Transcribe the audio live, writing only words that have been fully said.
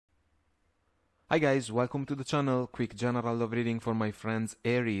Hi guys, welcome to the channel. Quick general love reading for my friends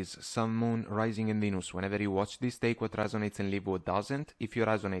Aries, Sun, Moon, Rising and Venus. Whenever you watch this, take what resonates and leave what doesn't. If you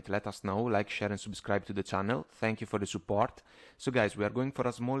resonate, let us know, like, share and subscribe to the channel. Thank you for the support. So guys, we are going for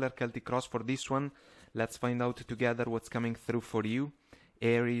a smaller Celtic cross for this one. Let's find out together what's coming through for you.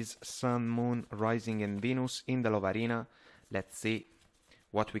 Aries, Sun, Moon, Rising and Venus in the love arena. Let's see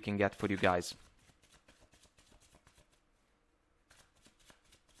what we can get for you guys.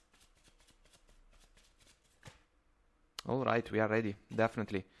 Alright, we are ready,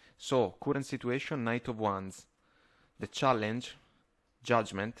 definitely. So, current situation, Knight of Wands. The challenge,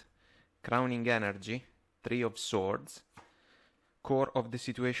 Judgment. Crowning energy, Three of Swords. Core of the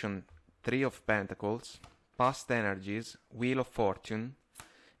situation, Three of Pentacles. Past energies, Wheel of Fortune.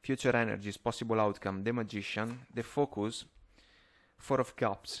 Future energies, possible outcome, the Magician. The focus, Four of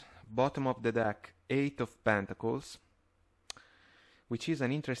Cups. Bottom of the deck, Eight of Pentacles, which is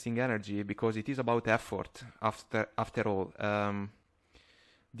an interesting energy because it is about effort after all.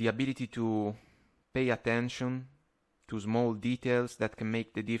 The ability to pay attention to small details that can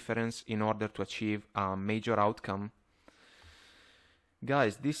make the difference in order to achieve a major outcome.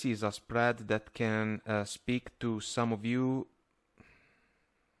 Guys, this is a spread that can speak to some of you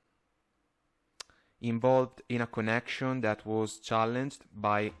involved in a connection that was challenged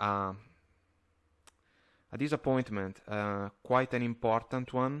by a disappointment, quite an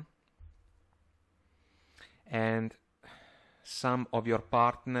important one, and some of your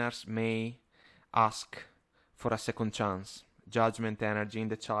partners may ask for a second chance. Judgment energy in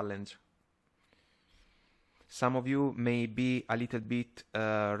the challenge. Some of you may be a little bit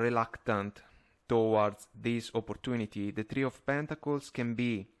reluctant towards this opportunity. The Three of Pentacles can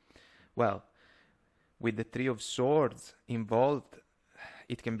be, well, with the Three of Swords involved,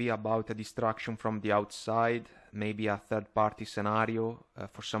 it can be about a distraction from the outside, maybe a third-party scenario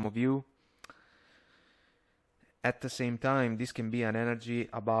for some of you. At the same time, this can be an energy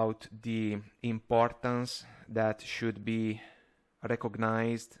about the importance that should be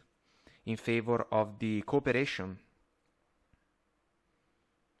recognized in favor of the cooperation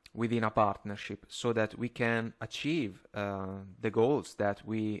within a partnership so that we can achieve the goals that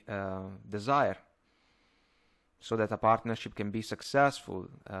we desire, so that a partnership can be successful,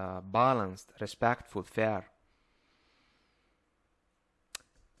 balanced, respectful, fair.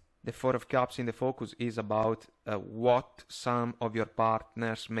 The Four of Cups in the focus is about what some of your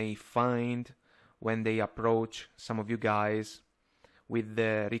partners may find when they approach some of you guys with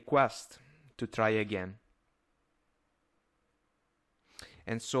the request to try again.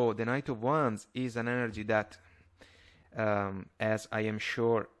 And so the Knight of Wands is an energy that, as I am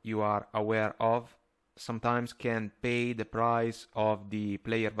sure you are aware of, sometimes can pay the price of the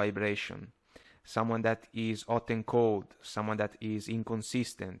player vibration. Someone that is hot and cold, someone that is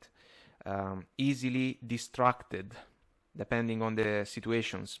inconsistent, easily distracted, depending on the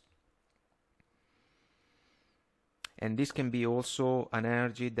situations. And this can be also an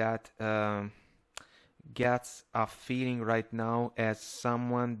energy that gets a feeling right now as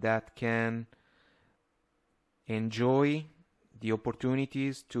someone that can enjoy the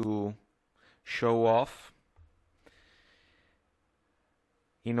opportunities to show off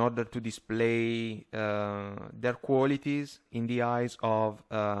in order to display their qualities in the eyes of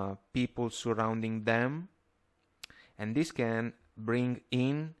people surrounding them, and this can bring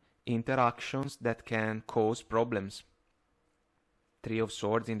in interactions that can cause problems. Three of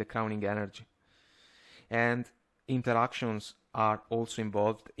Swords in the crowning energy, and interactions are also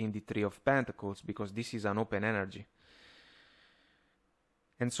involved in the Three of Pentacles because this is an open energy.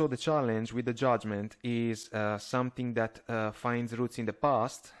 And so the challenge with the Judgment is something that finds roots in the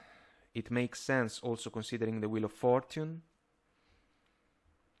past. It makes sense also considering the Wheel of Fortune.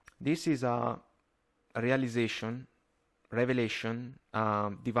 This is a revelation,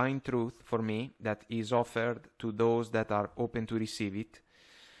 divine truth for me that is offered to those that are open to receive it.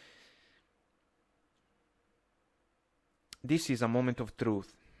 This is a moment of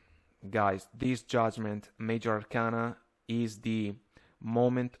truth, guys. This Judgment, Major Arcana, is the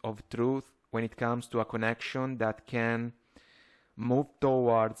moment of truth when it comes to a connection that can move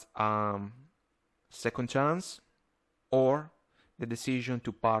towards second chance or the decision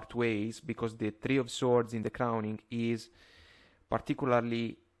to part ways, because the Three of Swords in the crowning is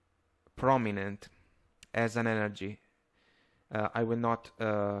particularly prominent as an energy. I will not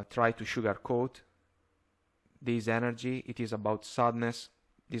try to sugarcoat this energy. It is about sadness,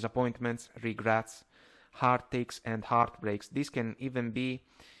 disappointments, regrets, heartaches and heartbreaks. This can even be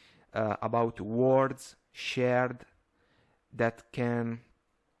about words shared that can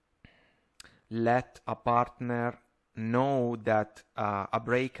let a partner know that a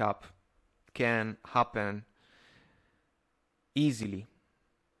breakup can happen easily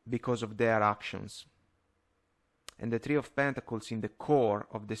because of their actions. And the Three of Pentacles in the core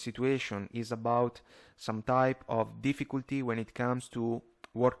of the situation is about some type of difficulty when it comes to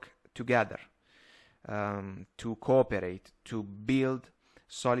work together, to cooperate, to build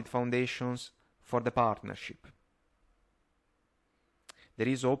solid foundations for the partnership. There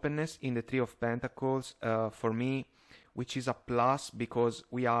is openness in the Three of Pentacles for me, which is a plus because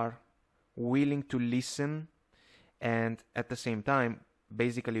we are willing to listen, and at the same time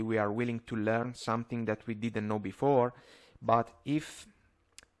basically we are willing to learn something that we didn't know before. But if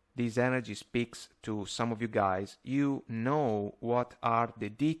this energy speaks to some of you guys, you know what are the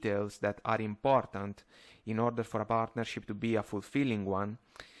details that are important in order for a partnership to be a fulfilling one.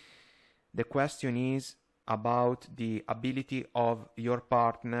 The question is about the ability of your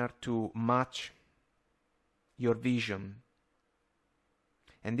partner to match your vision,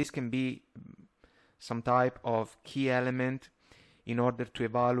 and this can be some type of key element in order to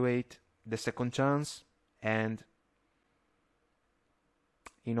evaluate the second chance and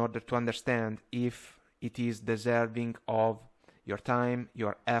in order to understand if it is deserving of your time,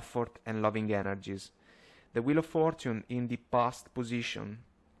 your effort and loving energies. The Wheel of Fortune in the past position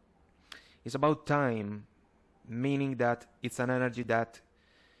is about time, meaning that it's an energy that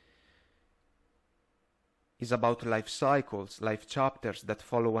is about life cycles, life chapters that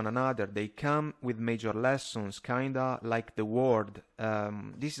follow one another. They come with major lessons, kinda like the word.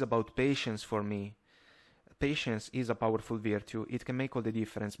 This is about patience for me. Patience is a powerful virtue. It can make all the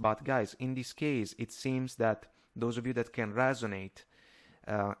difference. But guys, in this case, it seems that those of you that can resonate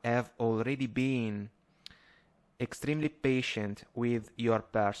have already been extremely patient with your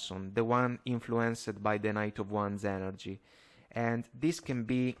person, the one influenced by the Knight of Wands energy. And this can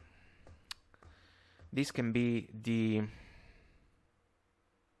be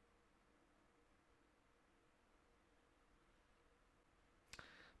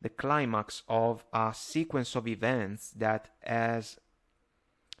the climax of a sequence of events that has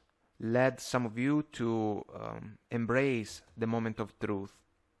led some of you to embrace the moment of truth.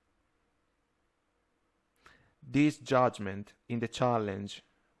 This judgment in the challenge,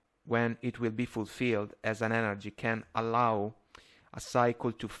 when it will be fulfilled as an energy, can allow a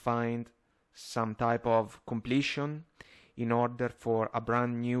cycle to find some type of completion in order for a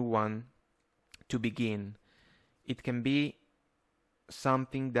brand new one to begin. It can be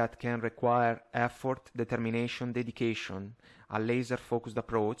something that can require effort, determination, dedication, a laser focused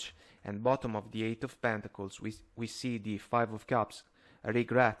approach. And bottom of the Eight of Pentacles, we see the Five of Cups,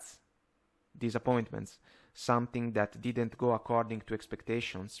 regrets, disappointments, something that didn't go according to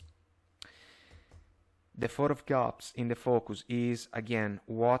expectations. The Four of Cups in the focus is again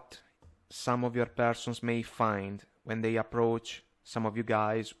what some of your persons may find when they approach some of you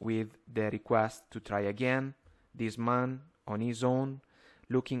guys with the request to try again. This man on his own,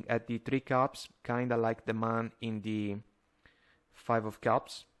 looking at the Three Cups, kinda like the man in the Five of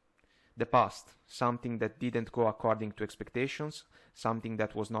Cups. The past, something that didn't go according to expectations, something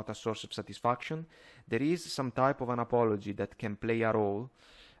that was not a source of satisfaction. There is some type of an apology that can play a role.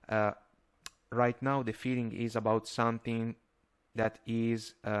 Right now the feeling is about something that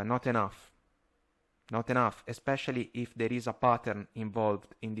is not enough, especially if there is a pattern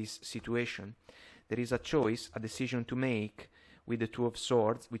involved in this situation. There is a choice, a decision to make with the Two of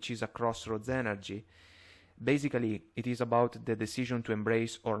Swords, which is a crossroads energy. Basically, it is about the decision to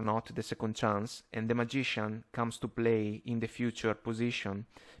embrace or not the second chance, and the Magician comes to play in the future position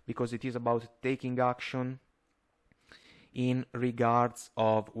because it is about taking action in regards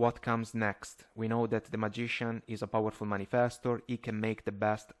of what comes next. We know that the Magician is a powerful manifestor. He can make the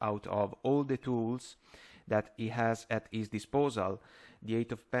best out of all the tools that he has at his disposal. The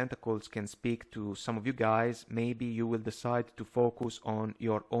Eight of Pentacles can speak to some of you guys. Maybe you will decide to focus on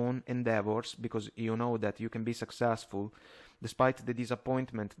your own endeavors because you know that you can be successful despite the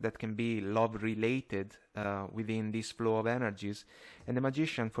disappointment that can be love related within this flow of energies. And the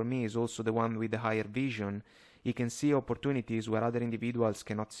Magician for me is also the one with the higher vision. He can see opportunities where other individuals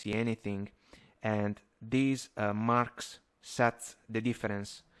cannot see anything, and this sets the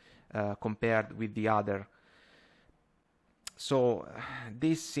difference compared with the other. So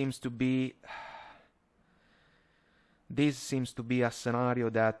this seems to be a scenario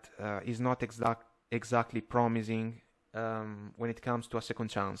that is not exactly promising when it comes to a second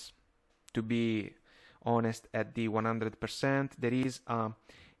chance. To be honest, at the 100%, there is a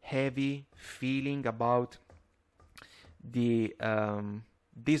heavy feeling about the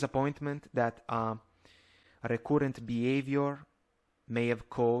disappointment that a recurrent behavior may have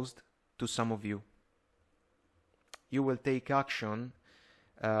caused to some of you. You will take action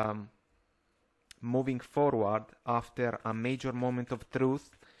moving forward after a major moment of truth.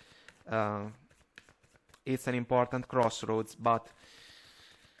 It's an important crossroads, but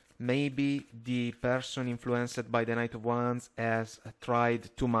maybe the person influenced by the Knight of Wands has tried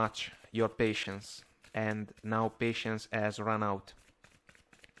too much your patience, and now patience has run out.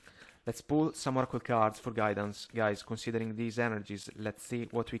 Let's pull some oracle cards for guidance, guys. Considering these energies, let's see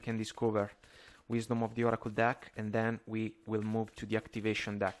what we can discover. Wisdom of the oracle deck, and then we will move to the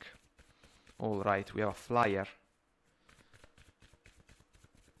activation deck. All right, we have a flyer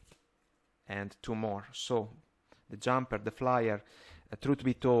and two more. So the jumper, the flyer, truth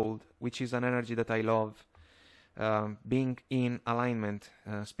be told, which is an energy that I love. Being in alignment,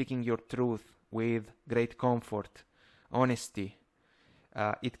 speaking your truth with great comfort, honesty.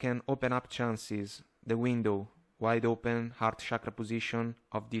 It can open up chances, the window, wide open, heart chakra position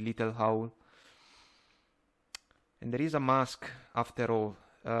of the little owl. And there is a mask after all.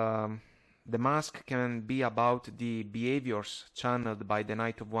 The mask can be about the behaviors channeled by the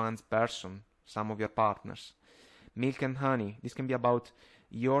Knight of Wands person, some of your partners. Milk and honey, this can be about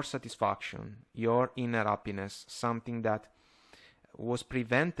your satisfaction, your inner happiness, something that was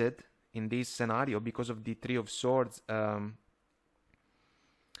prevented in this scenario because of the Three of Swords,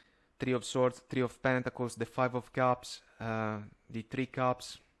 Three of Swords, Three of Pentacles, the Five of Cups, the Three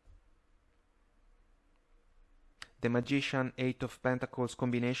Cups, the Magician, Eight of Pentacles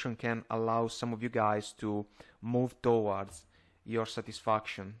combination can allow some of you guys to move towards your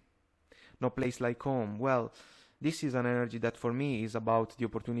satisfaction. No place like home. Well, this is an energy that for me is about the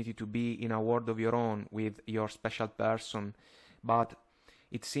opportunity to be in a world of your own with your special person. But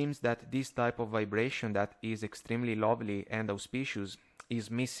it seems that this type of vibration that is extremely lovely and auspicious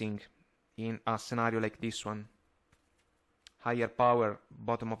is missing in a scenario like this one. Higher power,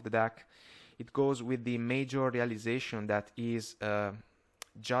 bottom of the deck. It goes with the major realization that is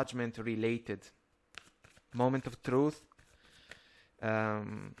judgment related. Moment of truth,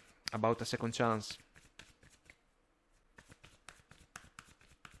 about a second chance.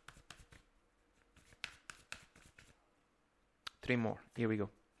 Three more, here we go.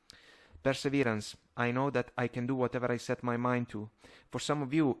 Perseverance. I know that I can do whatever I set my mind to. For some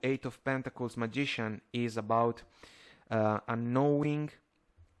of you, Eight of Pentacles Magician is about a knowing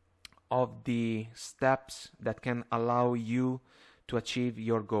of the steps that can allow you to achieve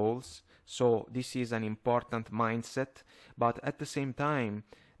your goals. So this is an important mindset, but at the same time,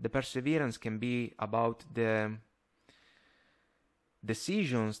 the perseverance can be about the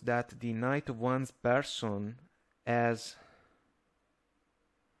decisions that the Knight of Wands person has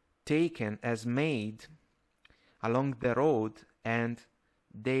taken, has made along the road, and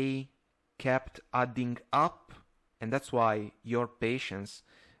they kept adding up, and that's why your patience,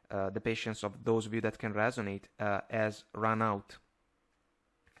 the patience of those of you that can resonate, has run out.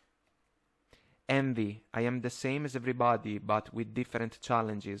 Envy. I am the same as everybody, but with different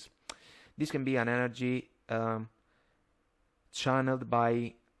challenges. This can be an energy channeled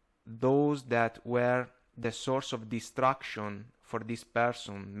by those that were the source of distraction for this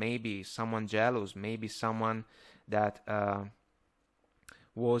person. Maybe someone jealous, maybe someone that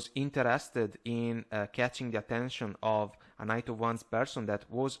was interested in catching the attention of a Knight of Wands person that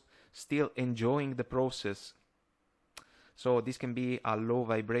was still enjoying the process. So this can be a low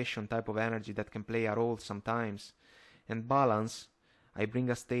vibration type of energy that can play a role sometimes. And balance. I bring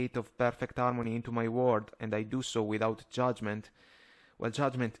a state of perfect harmony into my world, and I do so without judgment. Well,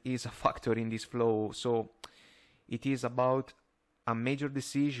 judgment is a factor in this flow, so it is about a major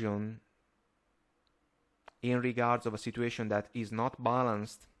decision in regards of a situation that is not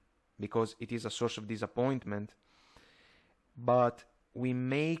balanced because it is a source of disappointment, but we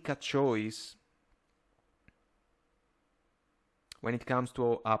make a choice when it comes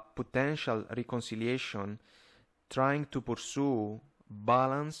to a potential reconciliation, trying to pursue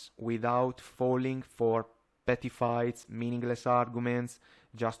balance without falling for petty fights, meaningless arguments,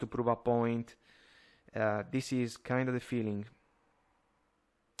 just to prove a point. This is kind of the feeling.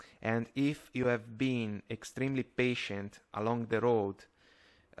 And if you have been extremely patient along the road,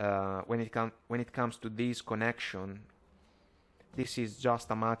 when it comes to this connection, this is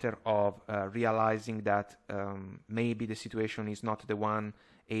just a matter of realizing that maybe the situation is not the one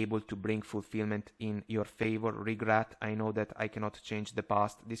able to bring fulfillment in your favor. Regret. I know that I cannot change the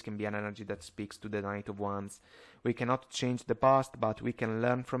past. This can be an energy that speaks to the Knight of Wands. We cannot change the past, but we can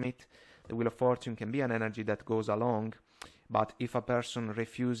learn from it. The Wheel of Fortune can be an energy that goes along, but if a person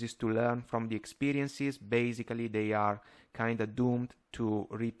refuses to learn from the experiences, basically they are kind of doomed to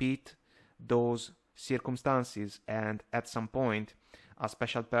repeat those circumstances, and at some point a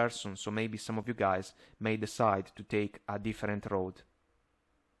special person, so maybe some of you guys, may decide to take a different road.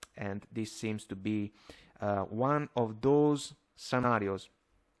 and this seems to be one of those scenarios.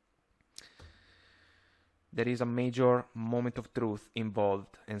 There is a major moment of truth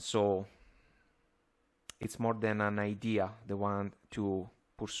involved, and so it's more than an idea, the one to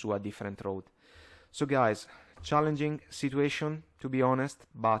pursue a different road. So guys, challenging situation, to be honest,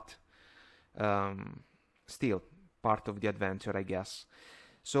 but still part of the adventure, I guess.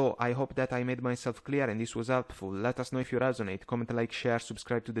 So I hope that I made myself clear and this was helpful. Let us know if you resonate. Comment, like, share,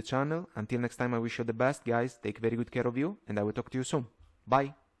 subscribe to the channel. Until next time, I wish you the best, guys. Take very good care of you, and I will talk to you soon.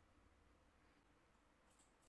 Bye.